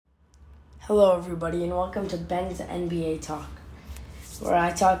Hello, everybody, and welcome to Ben's NBA Talk, where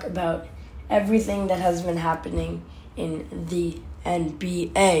I talk about everything that has been happening in the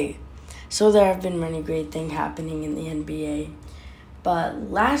NBA. So there have been many great things happening in the NBA, but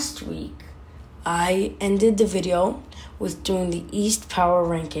last week I ended the video with doing the East Power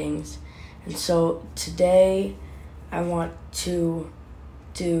Rankings, and so today I want to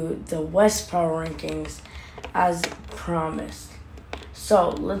do the West Power Rankings as promised. So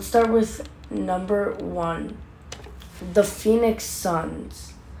let's start with number 1, the Phoenix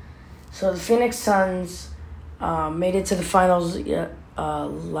Suns. So the Phoenix Suns made it to the finals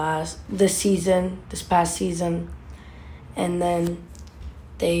this past season, and then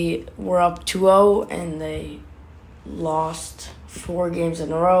they were up 2-0 and they lost 4 games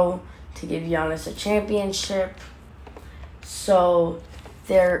in a row to give Giannis a championship. So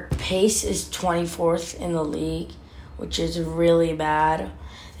their pace is 24th in the league, which is really bad.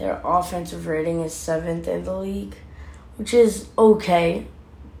 Their offensive rating is 7th in the league, which is okay.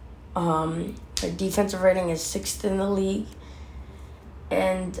 Their defensive rating is 6th in the league.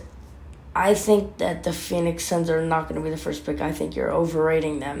 And I think that the Phoenix Suns are not going to be the first pick. I think you're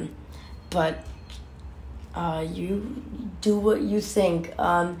overrating them. But you do what you think.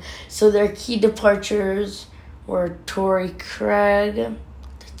 So their key departures were Torrey Craig.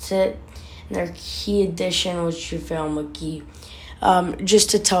 That's it. And their key addition was JaVale McGee.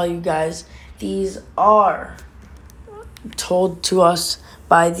 Just to tell you guys, these are told to us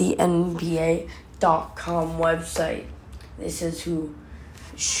by the NBA.com website. This is who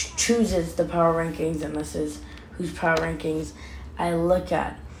chooses the power rankings, and this is whose power rankings I look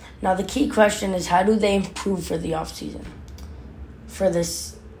at. Now, the key question is, how do they improve for the offseason?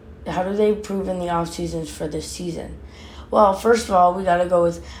 How do they improve in the offseasons for this season? Well, first of all, we got to go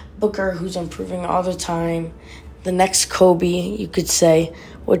with Booker, who's improving all the time. The next Kobe, you could say,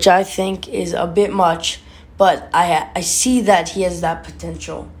 which I think is a bit much, but I see that he has that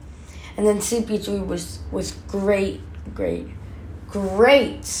potential. And then CP3 with great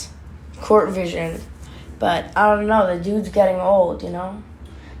court vision. But I don't know, the dude's getting old,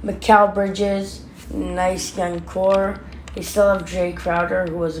 Mikal Bridges, nice young core. They still have Jay Crowder,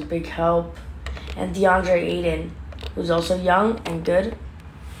 who was a big help, and DeAndre Ayton, who's also young and good,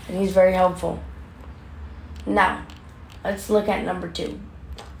 and he's very helpful. Now, let's look at number 2.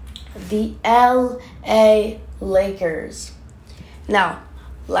 The LA Lakers. Now,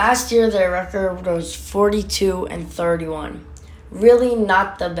 last year their record was 42-31. Really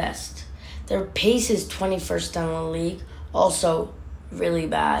not the best. Their pace is 21st in the league, also really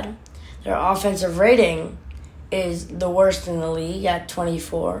bad. Their offensive rating is the worst in the league at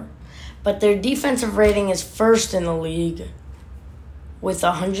 24. But their defensive rating is first in the league with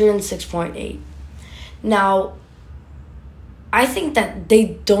 106.8. Now, I think that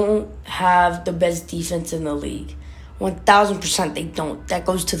they don't have the best defense in the league. 1,000% they don't. That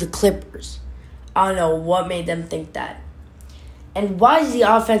goes to the Clippers. I don't know what made them think that. And why is the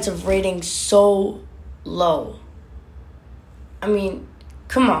offensive rating so low? I mean,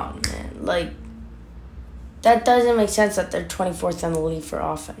 come on, man. That doesn't make sense that they're 24th in the league for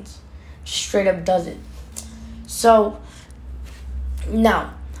offense. Straight up doesn't. So,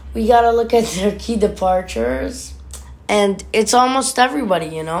 now, we got to look at their key departures. And it's almost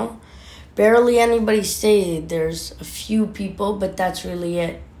everybody, Barely anybody stayed. There's a few people, but that's really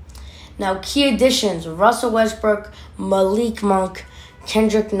it. Now, key additions: Russell Westbrook, Malik Monk,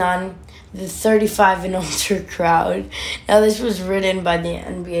 Kendrick Nunn, the 35 and older crowd. Now, this was written by the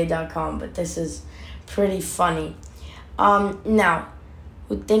NBA.com, but this is pretty funny. Now,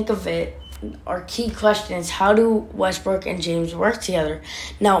 we think of it. Our key question is, how do Westbrook and James work together?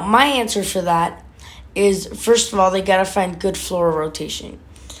 Now, my answer for that is, first of all, they got to find good floor rotation.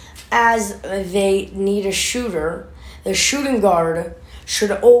 As they need a shooter, the shooting guard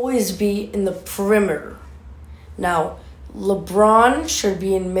should always be in the perimeter. Now, LeBron should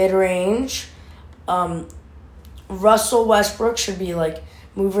be in mid-range. Russell Westbrook should be,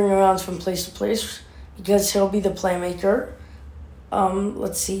 moving around from place to place because he'll be the playmaker.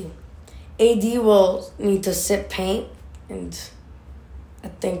 Let's see. AD will need to sit paint, and I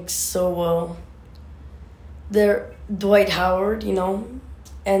think so will Dwight Howard,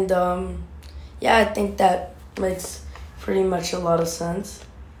 And, I think that makes pretty much a lot of sense.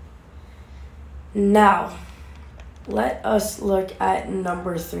 Now, let us look at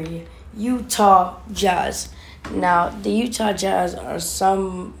number 3, Utah Jazz. Now, the Utah Jazz are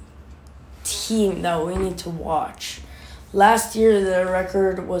some team that we need to watch. Last year, their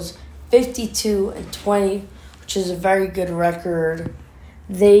record was 52-20, which is a very good record.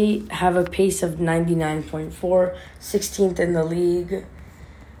 They have a pace of 99.4, 16th in the league.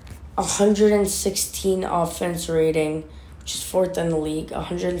 116 offense rating, which is 4th in the league,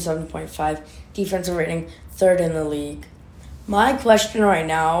 107.5 defensive rating, 3rd in the league. My question right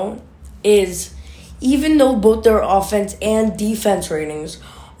now is, even though both their offense and defense ratings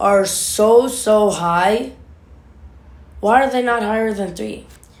are so high, why are they not higher than 3?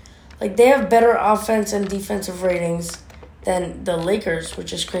 Like, they have better offense and defensive ratings than the Lakers,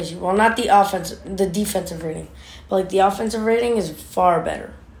 which is crazy. Well, not the defensive rating, but like the offensive rating is far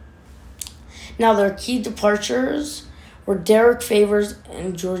better. Now, their key departures were Derek Favors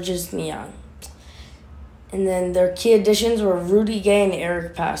and Georges Niang. And then their key additions were Rudy Gay and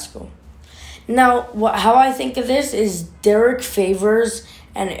Eric Paschall. Now, how I think of this is Derek Favors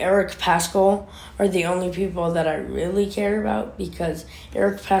and Eric Paschall are the only people that I really care about, because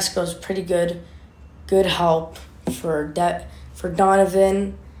Eric Paschall is pretty good help for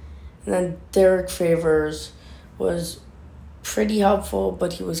Donovan. And then Derek Favors was pretty helpful,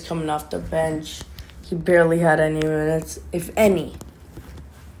 but he was coming off the bench. He barely had any minutes, if any.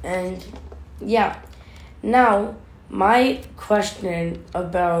 And yeah. Now, my question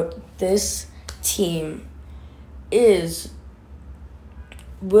about this team is,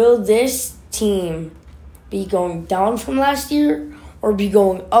 will this team be going down from last year or be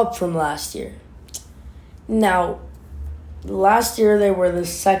going up from last year? Now, last year they were the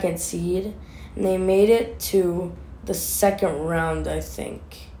 2nd seed, and they made it to the 2nd round, I think.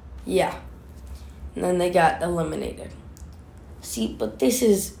 Yeah. And then they got eliminated. See, but this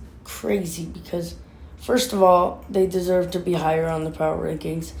is crazy because, first of all, they deserve to be higher on the power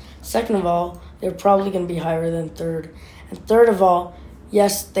rankings. Second of all, they're probably going to be higher than 3rd. And third of all,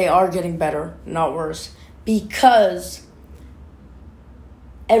 yes, they are getting better, not worse, because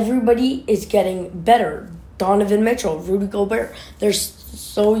everybody is getting better. Donovan Mitchell, Rudy Gobert, they're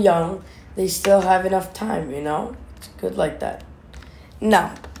so young, they still have enough time, It's good like that.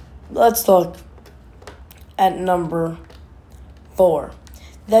 Now, let's look at number 4.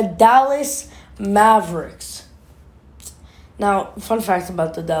 The Dallas Mavericks. Now, fun fact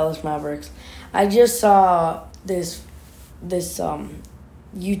about the Dallas Mavericks. I just saw this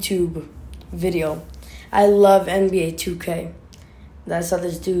YouTube video. I love NBA 2K. I saw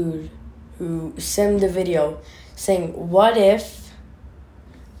this dude who simmed a video saying, what if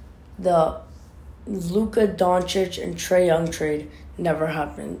the Luka Doncic and Trae Young trade never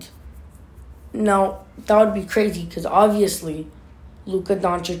happened? Now, that would be crazy because obviously Luka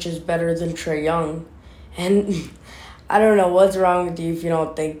Doncic is better than Trae Young. And I don't know what's wrong with you if you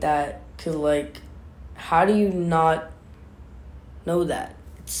don't think that. Because, how do you not know that?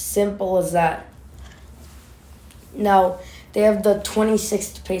 It's simple as that. Now, they have the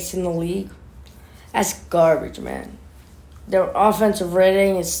 26th pace in the league. That's garbage, man. Their offensive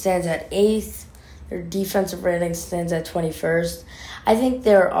rating stands at 8th. Their defensive rating stands at 21st. I think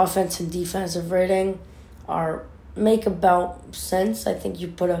their offense and defensive rating make about sense. I think you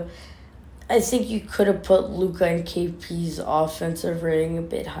could have put Luka and KP's offensive rating a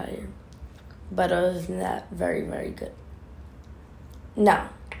bit higher. But other than that, very, very good. Now,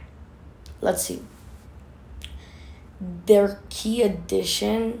 let's see. Their key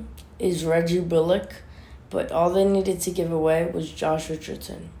addition is Reggie Bullock, but all they needed to give away was Josh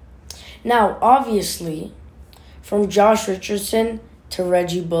Richardson. Now, obviously, from Josh Richardson to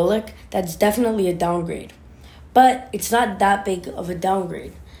Reggie Bullock, that's definitely a downgrade. But it's not that big of a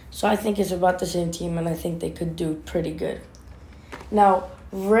downgrade. So I think it's about the same team, and I think they could do pretty good. Now,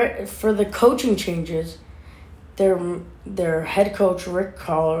 for the coaching changes, their head coach, Rick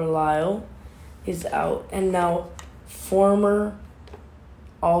Carlisle, is out. And now former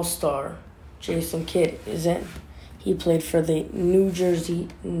All-Star Jason Kidd is in. He played for the New Jersey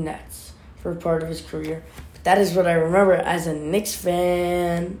Nets for part of his career. But that is what I remember as a Nets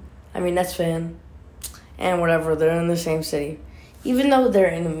fan. And whatever, they're in the same city. Even though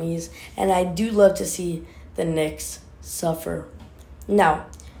they're enemies, and I do love to see the Knicks suffer. Now,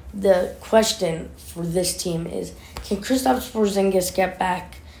 the question for this team is, can Kristaps Porzingis get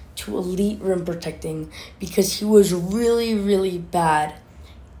back to elite rim protecting? Because he was really, really bad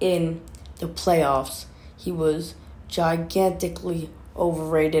in the playoffs. He was gigantically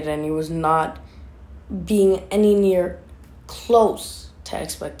overrated, and he was not being any near close to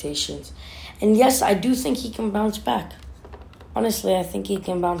expectations. And yes, I do think he can bounce back. Honestly, I think he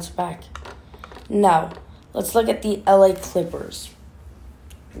can bounce back. Now, let's look at the LA Clippers.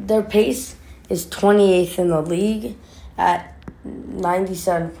 Their pace is 28th in the league at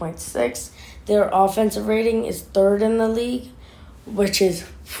 97.6. Their offensive rating is 3rd in the league, which is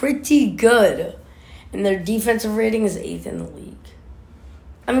pretty good. And their defensive rating is 8th in the league.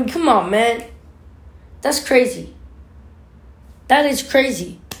 I mean, come on, man. That's crazy. That is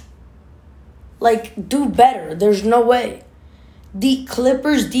crazy. do better. There's no way. The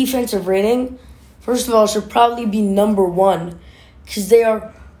Clippers' defensive rating, first of all, should probably be number 1 because they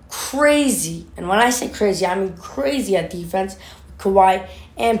are crazy. And when I say crazy, I mean crazy at defense. Kawhi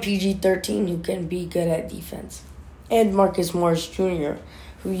and PG-13, who can be good at defense. And Marcus Morris Jr.,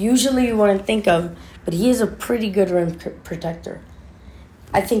 who usually you wouldn't think of, but he is a pretty good rim protector.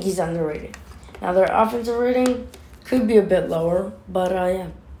 I think he's underrated. Now, their offensive rating could be a bit lower, but yeah.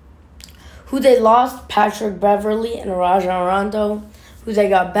 Who they lost, Patrick Beverly and Rajon Rondo. Who they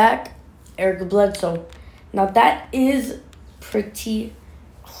got back, Eric Bledsoe. Now, that is pretty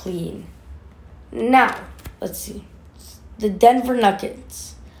clean. Now, let's see. The Denver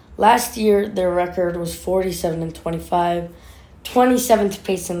Nuggets. Last year, their record was 47-25, 27th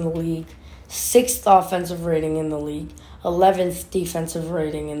pace in the league, 6th offensive rating in the league, 11th defensive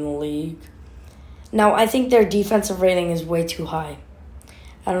rating in the league. Now, I think their defensive rating is way too high.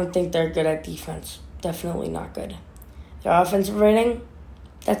 I don't think they're good at defense. Definitely not good. Their offensive rating,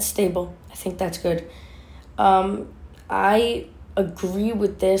 that's stable. I think that's good. I agree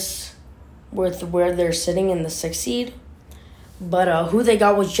with this, with where they're sitting in the 6th seed. But who they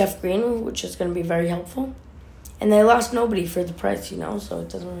got was Jeff Green, which is going to be very helpful. And they lost nobody for the price, so it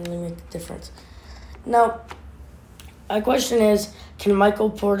doesn't really make a difference. Now, my question is, can Michael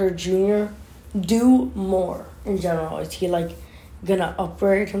Porter Jr. do more in general? Is he, going to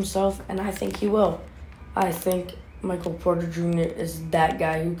upgrade himself? And I think he will. I think Michael Porter Jr. is that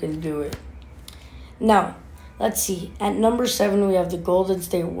guy who can do it. Now, let's see. At number 7, we have the Golden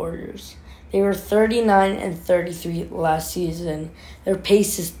State Warriors. They were 39-33 last season. Their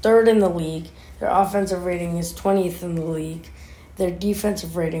pace is 3rd in the league. Their offensive rating is 20th in the league. Their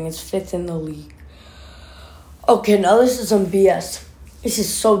defensive rating is 5th in the league. Okay, now this is some BS. This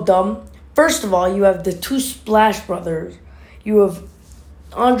is so dumb. First of all, you have the 2 Splash Brothers. You have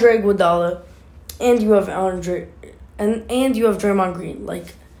Andre Iguodala, and you have and you have Draymond Green.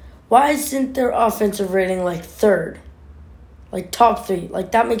 Why isn't their offensive rating 3rd? Top 3.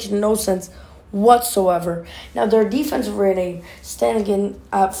 That makes no sense whatsoever. Now, their defensive rating standing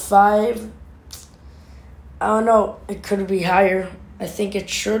at 5. I don't know. It could be higher. I think it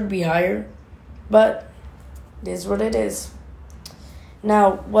should be higher. But it is what it is.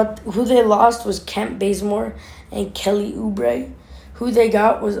 Now, who they lost was Kent Bazemore and Kelly Oubre. Who they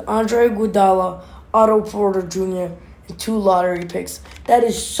got was Andre Iguodala, Otto Porter Jr., and 2 lottery picks. That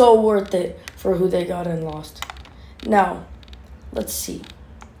is so worth it for who they got and lost. Now, let's see.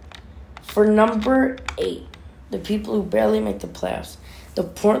 For number 8, the people who barely make the playoffs, the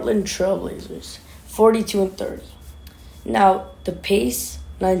Portland Trailblazers, 42-30. Now, the pace,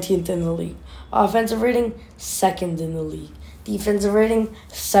 19th in the league. Offensive rating, 2nd in the league. Defensive rating,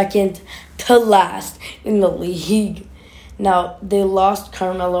 2nd to last in the league. Now, they lost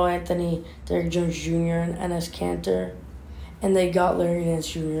Carmelo Anthony, Derrick Jones Jr., and Enes Kanter, and they got Larry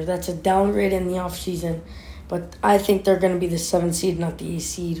Nance Jr. That's a downgrade in the offseason. But I think they're going to be the 7th seed, not the 8th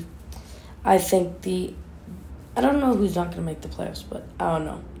seed. I don't know who's not going to make the playoffs, but I don't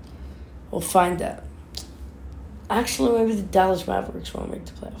know. We'll find out. Actually, maybe the Dallas Mavericks won't make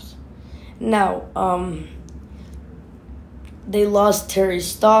the playoffs. Now, they lost Terry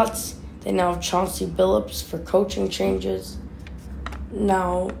Stotts. They now have Chauncey Billups for coaching changes.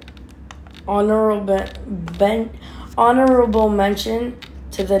 Now, honorable mention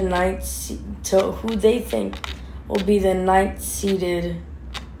to the 9th to who they think will be the 9th seeded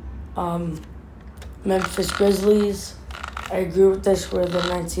Memphis Grizzlies. I agree with this, where the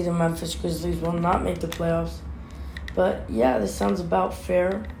 9th seeded Memphis Grizzlies will not make the playoffs. But yeah, this sounds about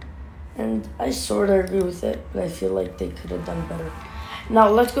fair. And I sort of agree with it, but I feel like they could have done better. Now,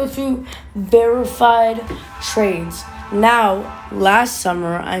 let's go through verified trades. Now, last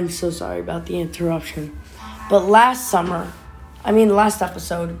summer, I'm so sorry about the interruption, but last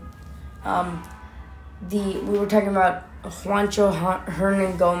episode, we were talking about Juancho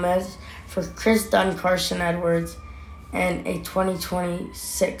Hernan-Gomez for Chris Dunn, Carson Edwards, and a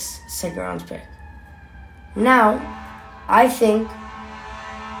 2026 second-round pick. Now, I think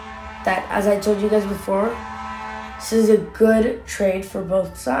that, as I told you guys before, this is a good trade for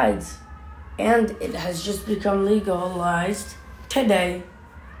both sides. And it has just become legalized today.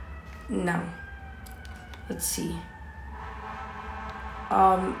 Now, let's see.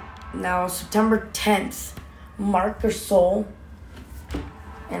 Now, September 10th, Marc Gasol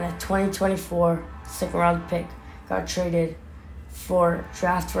and a 2024 second-round pick got traded for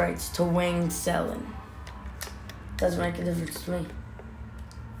draft rights to Wayne Selden. Doesn't make a difference to me.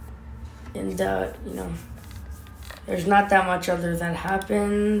 And, there's not that much other that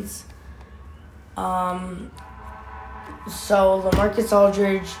happens. So, LaMarcus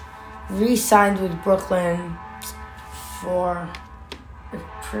Aldridge, re-signed with Brooklyn for a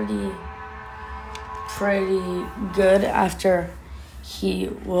pretty good after he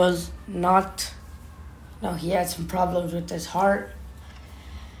was not. No, he had some problems with his heart.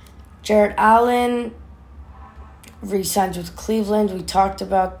 Jared Allen re-signs with Cleveland. We talked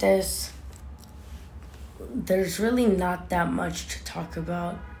about this. There's really not that much to talk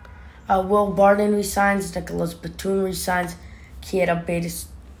about. Will Barton resigns. Nicholas Batum resigns. Keita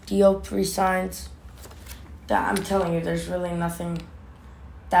Bates-Diop resigns. I'm telling you, there's really nothing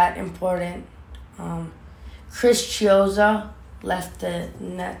that important. Chris Chiozza left the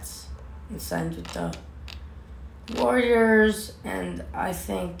Nets and signed with the Warriors, and I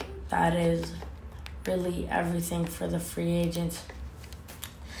think that is really everything for the free agents.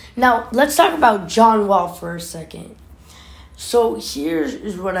 Now, let's talk about John Wall for a second. So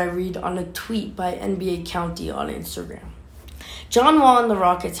here's what I read on a tweet by NBA County on Instagram. John Wall and the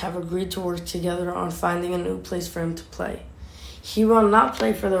Rockets have agreed to work together on finding a new place for him to play. He will not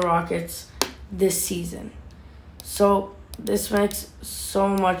play for the Rockets this season. So this makes so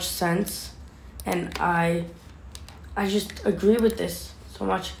much sense, and I just agree with this so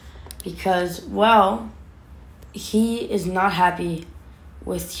much because, well, he is not happy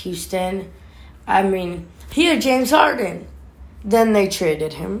with Houston. I mean, he had James Harden. Then they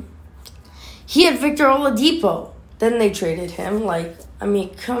traded him. He had Victor Oladipo. Then they traded him.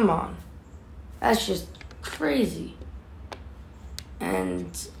 Come on. That's just crazy. And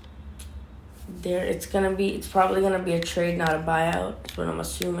it's probably gonna be a trade, not a buyout. That's what I'm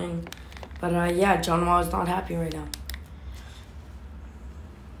assuming. But John Wall is not happy right now.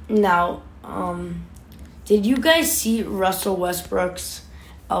 Now, did you guys see Russell Westbrook's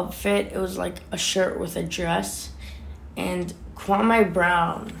outfit? It was like a shirt with a dress, and Kwame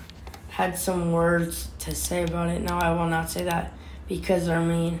Brown had some words to say about it. No, I will not say that because they're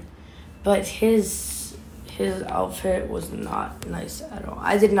mean. But his outfit was not nice at all.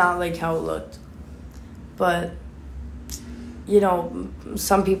 I did not like how it looked. But,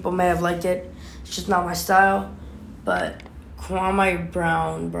 some people may have liked it. It's just not my style. But Kwame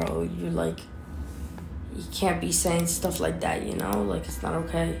Brown, bro, you can't be saying stuff like that, it's not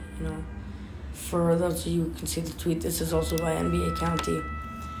okay, For those of you who can see the tweet, this is also by NBA County.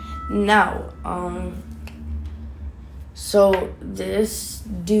 Now, so this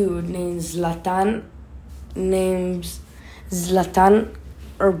dude named Zlatan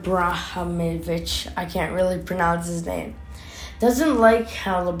Ibrahimovic, I can't really pronounce his name, doesn't like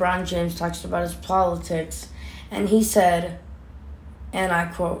how LeBron James talks about his politics, and he said, and I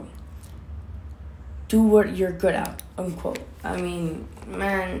quote, "Do what you're good at," unquote. I mean,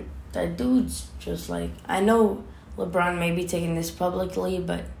 man, that dude's just I know LeBron may be taking this publicly,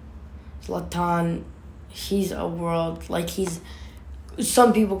 but Zlatan, he's a world,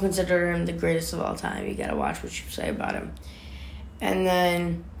 some people consider him the greatest of all time. You gotta watch what you say about him. And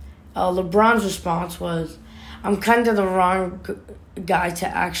then LeBron's response was, "I'm kind of the wrong guy to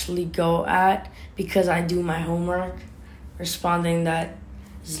actually go at because I do my homework," responding that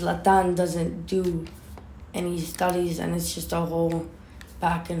Zlatan doesn't do any studies and it's just a whole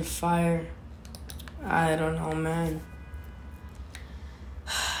back and fire. I don't know, man.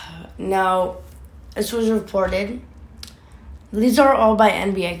 Now, this was reported. These are all by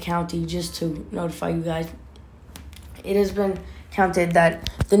NBA County, just to notify you guys. It has been counted that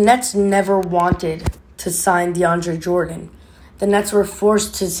the Nets never wanted to sign DeAndre Jordan. The Nets were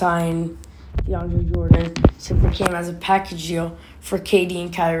forced to sign DeAndre Jordan since it came as a package deal for KD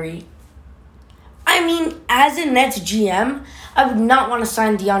and Kyrie. I mean, as a Nets GM, I would not want to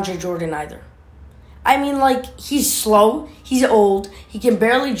sign DeAndre Jordan either. I mean, he's slow, he's old, he can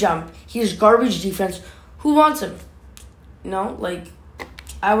barely jump, he has garbage defense. Who wants him?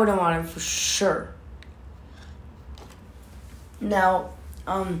 I wouldn't want him for sure. Now,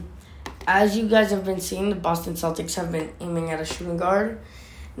 as you guys have been seeing, the Boston Celtics have been aiming at a shooting guard.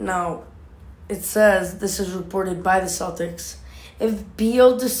 Now, it says, this is reported by the Celtics, if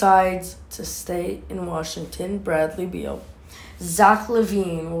Beal decides to stay in Washington, Bradley Beal, Zach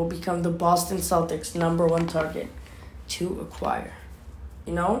LaVine will become the Boston Celtics' number one target to acquire.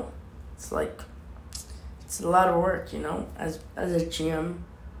 It's it's a lot of work, as a GM.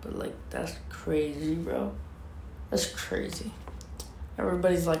 But that's crazy, bro. That's crazy.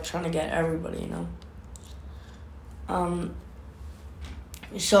 Everybody's trying to get everybody,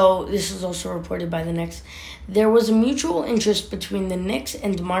 So this is also reported by the Knicks. There was a mutual interest between the Knicks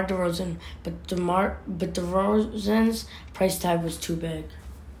and DeMar DeRozan, but DeRozan's price tag was too big.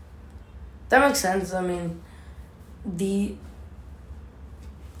 That makes sense. I mean, the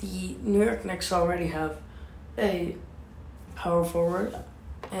New York Knicks already have a power forward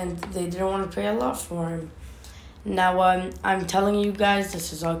and they didn't want to pay a lot for him. Now, I'm telling you guys,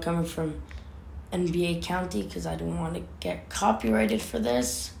 this is all coming from NBA County because I don't want to get copyrighted for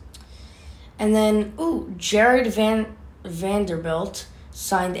this. And then, Jared Vanderbilt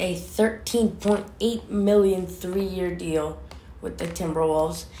signed a $13.8 million 3-year deal with the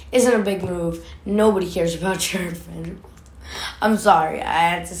Timberwolves. Isn't a big move. Nobody cares about Jared Vanderbilt. I'm sorry, I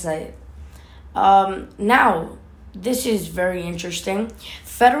had to say it. Now, this is very interesting.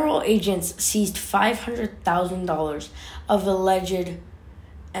 Federal agents seized $500,000 of alleged,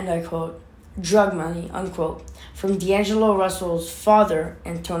 and I quote, drug money, unquote, from D'Angelo Russell's father,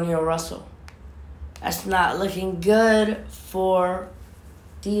 Antonio Russell. That's not looking good for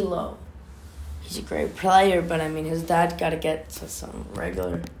D'Lo. He's a great player, but his dad got to get to some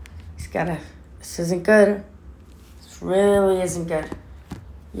regular. This isn't good. This really isn't good.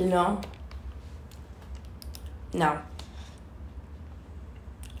 Now,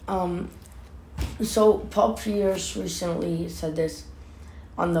 so Paul Pierce recently said this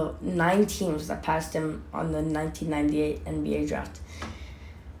on the 9 teams that passed him on the 1998 NBA draft.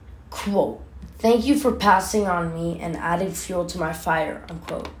 Quote, "Thank you for passing on me and adding fuel to my fire,"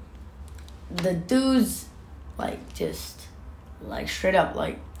 unquote. The dude's straight up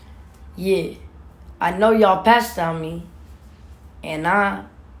yeah, I know y'all passed on me and I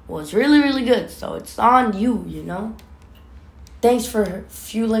was really, really good, so it's on you, Thanks for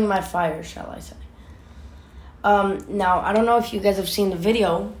fueling my fire, shall I say. Now, I don't know if you guys have seen the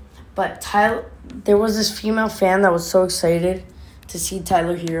video, but there was this female fan that was so excited to see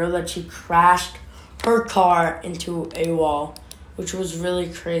Tyler Hero that she crashed her car into a wall, which was really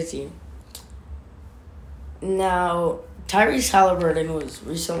crazy. Now, Tyrese Halliburton was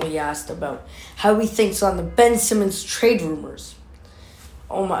recently asked about how he thinks on the Ben Simmons trade rumors.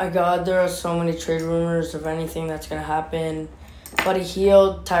 Oh my God, there are so many trade rumors of anything that's going to happen. Buddy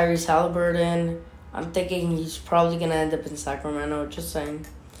Hield, Tyrese Halliburton. I'm thinking he's probably going to end up in Sacramento, just saying.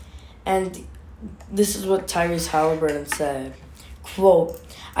 And this is what Tyrese Halliburton said. Quote,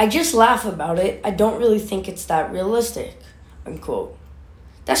 "I just laugh about it. I don't really think it's that realistic," unquote.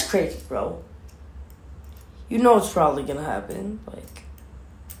 That's crazy, bro. It's probably going to happen.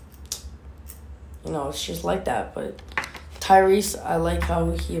 It's just like that. But Tyrese, I like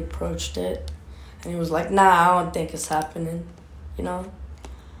how he approached it. And he was like, nah, I don't think it's happening.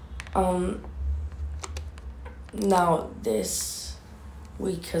 Now, this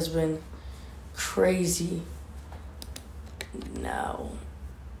week has been crazy. Now,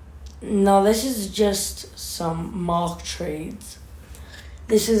 this is just some mock trades.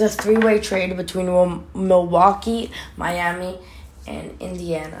 This is a 3-way trade between Milwaukee, Miami, and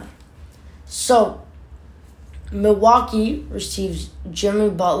Indiana. So, Milwaukee receives Jimmy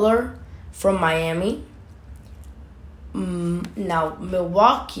Butler from Miami. Now,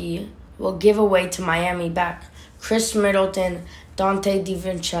 Milwaukee will give away to Miami back Chris Middleton, Dante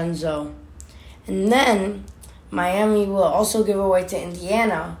DiVincenzo. And then Miami will also give away to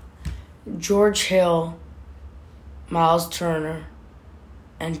Indiana George Hill, Miles Turner,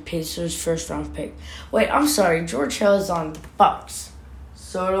 and Pacers first-round pick. Wait, I'm sorry. George Hill is on the Bucks.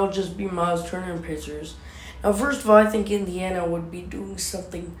 So it'll just be Miles Turner and Pacers. Now, first of all, I think Indiana would be doing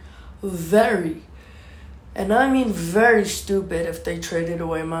something very, and I mean very stupid if they traded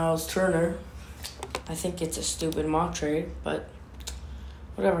away Miles Turner. I think it's a stupid mock trade, but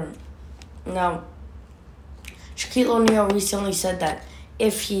whatever. Now, Shaquille O'Neal recently said that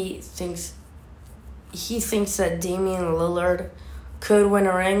if he thinks that Damian Lillard could win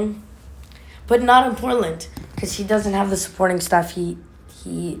a ring, but not in Portland, because he doesn't have the supporting staff he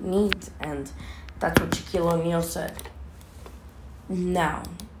needs, and that's what Shaquille O'Neal said. Now,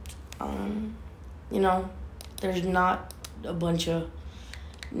 there's not a bunch of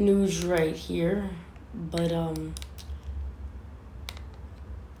news right here, but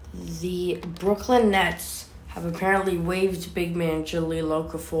the Brooklyn Nets have apparently waived big man Jahlil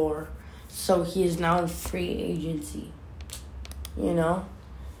Okafor, so he is now in free agency. I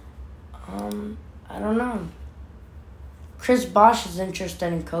don't know. Chris Bosh is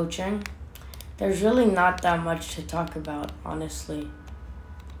interested in coaching. There's really not that much to talk about, honestly.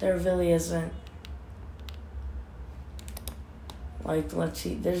 There really isn't. Let's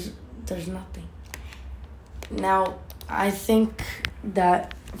see. There's nothing. Now, I think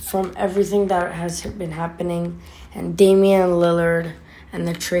that from everything that has been happening, and Damian Lillard and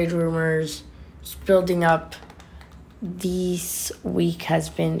the trade rumors is building up, this week has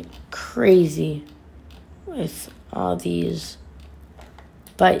been crazy with all these.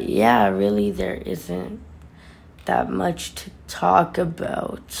 But yeah, really there isn't that much to talk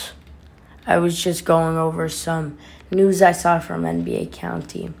about. I was just going over some news I saw from NBA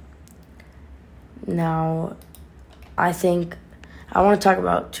County. Now, I think I want to talk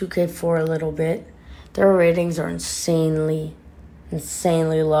about 2K4 a little bit. Their ratings are insanely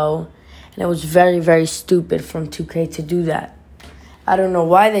low. And it was very, very stupid from 2K to do that. I don't know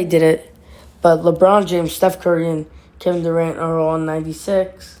why they did it, but LeBron James, Steph Curry, and Kevin Durant are all on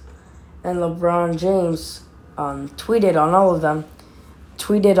 96. And LeBron James tweeted on all of them.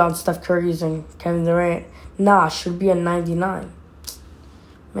 Tweeted on Steph Curry's and Kevin Durant, should be a 99.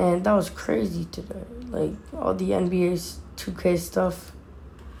 Man, that was crazy today. Like, all the NBA's 2K stuff.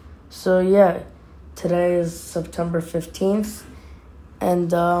 So, yeah, today is September 15th.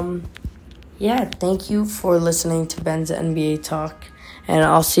 And, thank you for listening to Ben's NBA Talk. And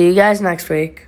I'll see you guys next week.